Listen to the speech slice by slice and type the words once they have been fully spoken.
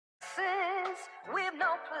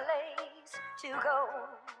to go.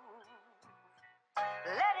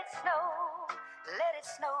 Let it snow, let it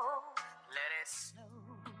snow, let it snow.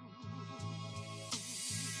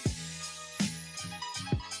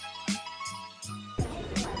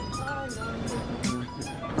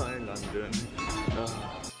 Hi London.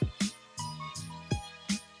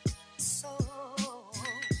 So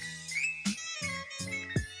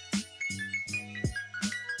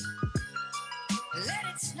let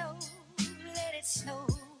it snow, let it snow,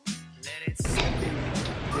 let it snow.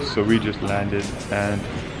 So we just landed, and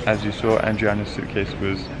as you saw, Adriana's suitcase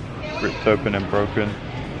was ripped open and broken.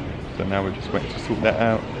 So now we're just waiting to sort that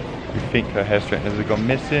out. We think her hair straighteners have gone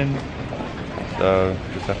missing, so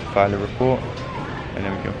just have to file a report, and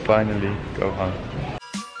then we can finally go home.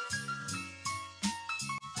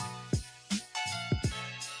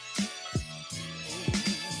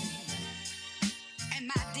 And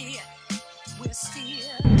my dear, we're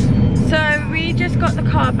still. So we just got the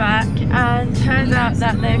car back, and turns out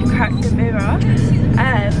that they've cracked the mirror.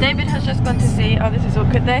 David has just gone to see, oh this is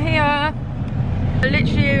awkward, they're here. We're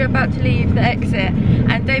literally about to leave the exit,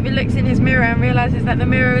 and David looks in his mirror and realises that the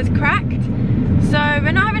mirror is cracked. So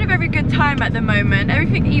we're not having a very good time at the moment.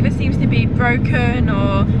 Everything either seems to be broken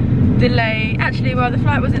or delayed. Actually, well, the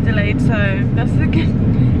flight wasn't delayed, so that's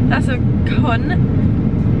a con.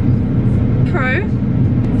 Pro.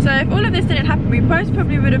 So if all of this didn't happen, we both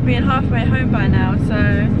probably would have been halfway home by now.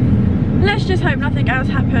 So let's just hope nothing else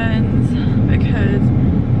happens, because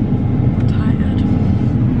I'm tired.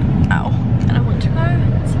 Ow. And I want to go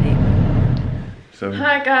and sleep. So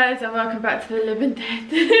Hi guys, and welcome back to the Living Dead.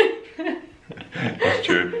 that's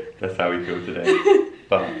true. That's how we feel today.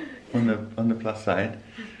 But on the plus side,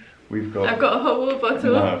 we've got. I've got a hot water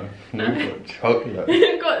bottle. No, we've got chocolate.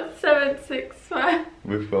 I've got 765.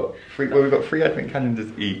 We've got three. Well, we've got 3 advent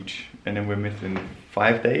calendars each, and then we're missing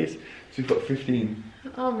 5 days. So we've got 15.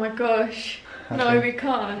 Oh my gosh. No, we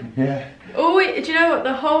can't. Yeah. Do you know what?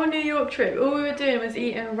 The whole New York trip, all we were doing was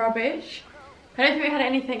eating rubbish. I don't think we had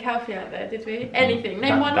anything healthy out there, did we? Anything.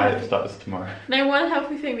 Name one. Diet starts tomorrow. Name one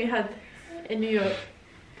healthy thing we had in New York.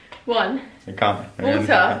 One. I can't.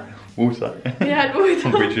 Water. Water. We had water.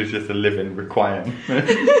 Which is just a living requirement.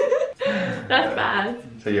 That's bad.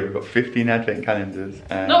 So yeah, we've got 15 advent calendars.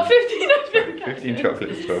 And Not 15 advent 15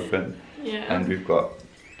 chocolates to open. Yeah. And we've got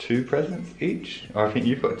 2 presents each. Or I think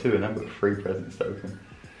you've got 2 and I've got 3 presents to open.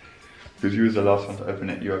 Because you was the last one to open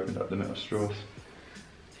it, you opened up the metal straws.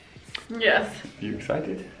 Yes. Are you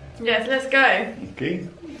excited? Yes, let's go. Okay.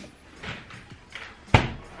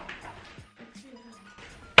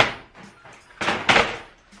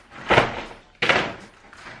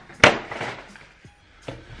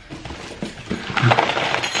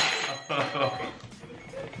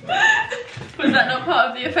 Was that not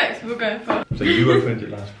part of the effects we were going for? So you opened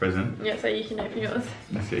your last present. Yeah, so you can open yours.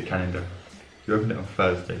 Let's see a calendar. You opened it on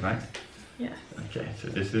Thursday, right? Yes. Okay, so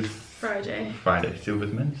this is Friday. Friday.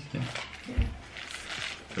 Silverman's, yeah.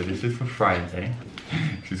 So this is for Friday.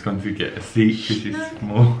 She's going to get a seat because she's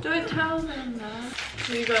small. Don't tell them that.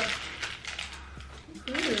 We got.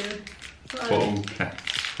 Ooh. Bottle cap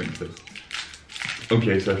sprinklers.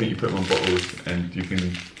 Okay, so I think you put them on bottles, and you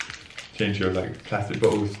can change your like plastic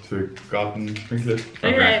bottles to garden sprinklers.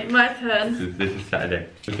 Okay, my turn. This is Saturday.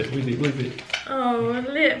 What is it? Oh,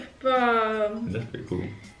 lip balm. That's pretty cool.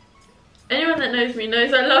 Anyone that knows me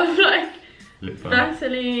knows I love like Lip balm.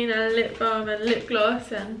 Vaseline and lip balm and lip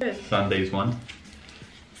gloss and good. Sunday's one.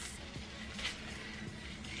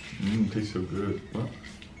 Tastes so good. What?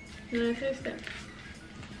 No, taste it.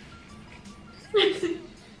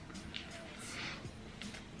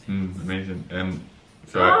 Amazing.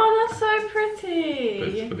 So Oh, that's so it's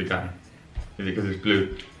pretty. for the guy. Is it because it's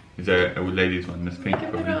blue? Is there a old lady's one that's pink? I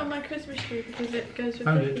can put it on my Christmas tree because it goes with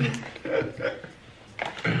Found the it. theme.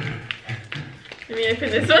 Let me open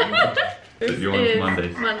this one. This your one's is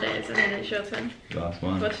Mondays. Mondays, and then it's your turn Last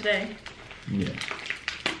one. for today. Yeah.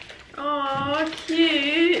 Oh,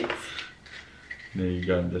 cute. There you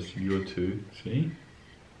go. That's your 2. See?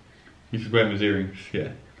 You should wear his earrings.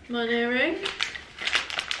 Yeah. My earring.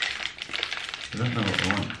 I don't know what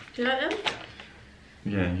I want. Do you like them?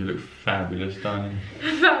 Yeah, you look fabulous, darling.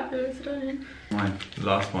 Fabulous, darling. Right,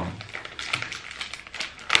 last one.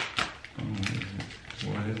 Oh,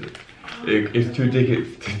 what is it? It's 2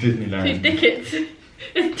 tickets to Disneyland. 2 tickets.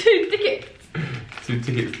 It's 2 tickets. 2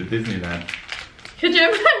 tickets to Disneyland. Could you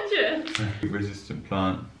imagine? Resistant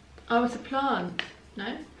plant. Oh, it's a plant.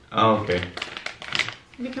 No? Oh, okay.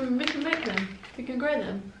 We can make them. We can grow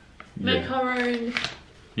them. Make Yeah. our own.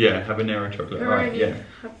 Yeah, habanero chocolate. Alright, yeah.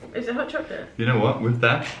 Is it hot chocolate? You know what? With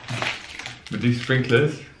that, with these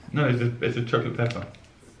sprinklers, no, it's a chocolate pepper.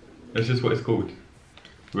 That's just what it's called.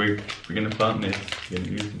 we're gonna plant this. We're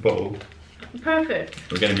gonna use the bottle.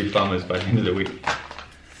 Perfect. We're gonna be farmers by the end of the week.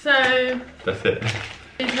 So That's it.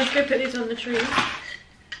 let's go put these on the tree.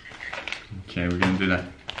 Okay, we're gonna do that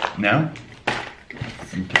now.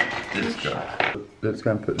 Okay, let's go. Let's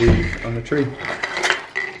go and put these on the tree.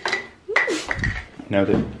 Nailed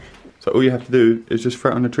it. So all you have to do is just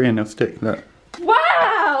throw it on the tree and they'll stick. Look.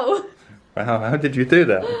 Wow! Wow, how did you do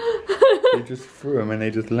that? You just threw them and they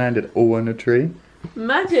just landed all on the tree.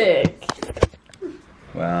 Magic.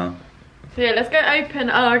 Wow. So yeah, let's go open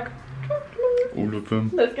our... All of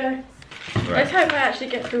them. Let's go. Right. Let's hope I actually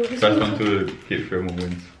get through all these. First one to get through more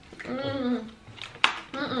wins.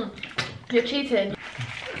 You're cheating.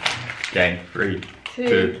 Okay, 3,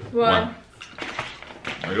 2, 1.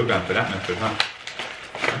 Oh, you're going for that method, huh?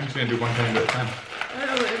 I'm just going to do one thing at a time. I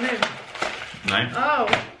don't know what you mean. No? Oh.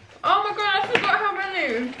 Oh my god, I forgot how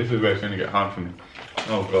many. This is where it's going to get hard for me.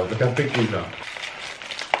 Oh god, look how big these are.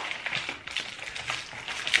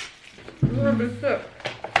 I'm gonna be sick.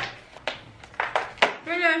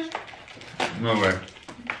 Finished. No way.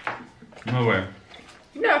 No way.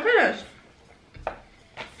 No, finished.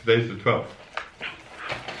 Today's the 12th.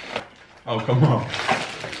 Oh, come on.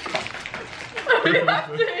 You have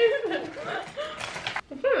to eat it.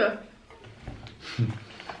 I'm finished.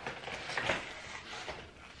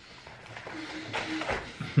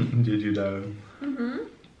 Did you know?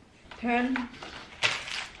 10,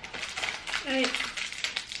 8,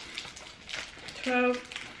 12,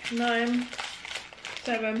 9,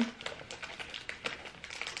 7.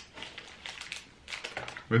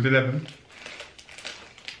 Where's 11?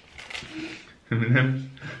 M&M's.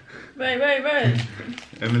 Wait.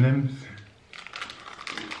 M&M's.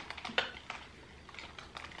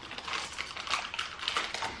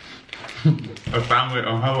 I found it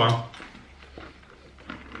on Hawa.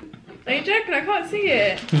 Are you joking? I can't see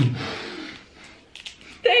it.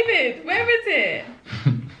 David, where is it?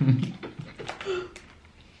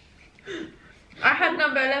 I had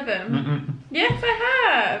number 11. Yes, I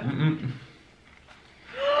have.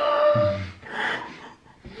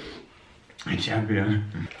 Champion.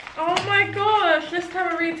 Oh my gosh, let's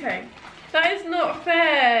have a retake. That is not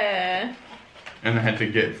fair. And I had to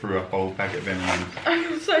get through a whole packet of M&M's. I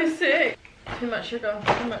feel so sick. Too much sugar,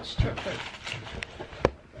 too much chocolate.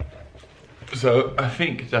 So I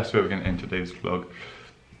think that's where we're going to end today's vlog.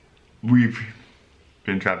 We've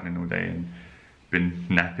been travelling all day and been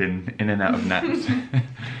napping in and out of naps.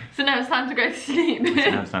 So now it's time to go to sleep. So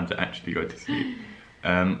now it's time to actually go to sleep.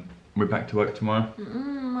 We're back to work tomorrow.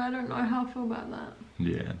 I don't know how I feel about that.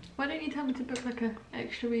 Yeah. Why don't you tell me to book like an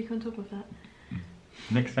extra week on top of that?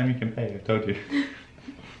 Next time you can pay, I told you.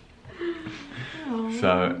 Oh.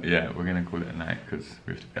 So yeah, we're going to call it a night because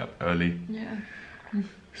we have to be up early. Yeah.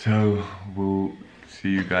 So we'll see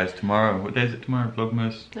you guys tomorrow. What day is it tomorrow?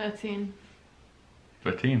 Vlogmas? 13.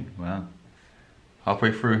 13? Wow.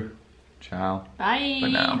 Halfway through. Ciao. Bye. For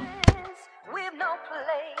now. We've no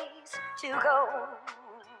place to go.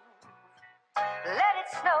 Let it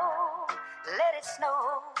snow, let it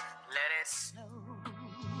snow.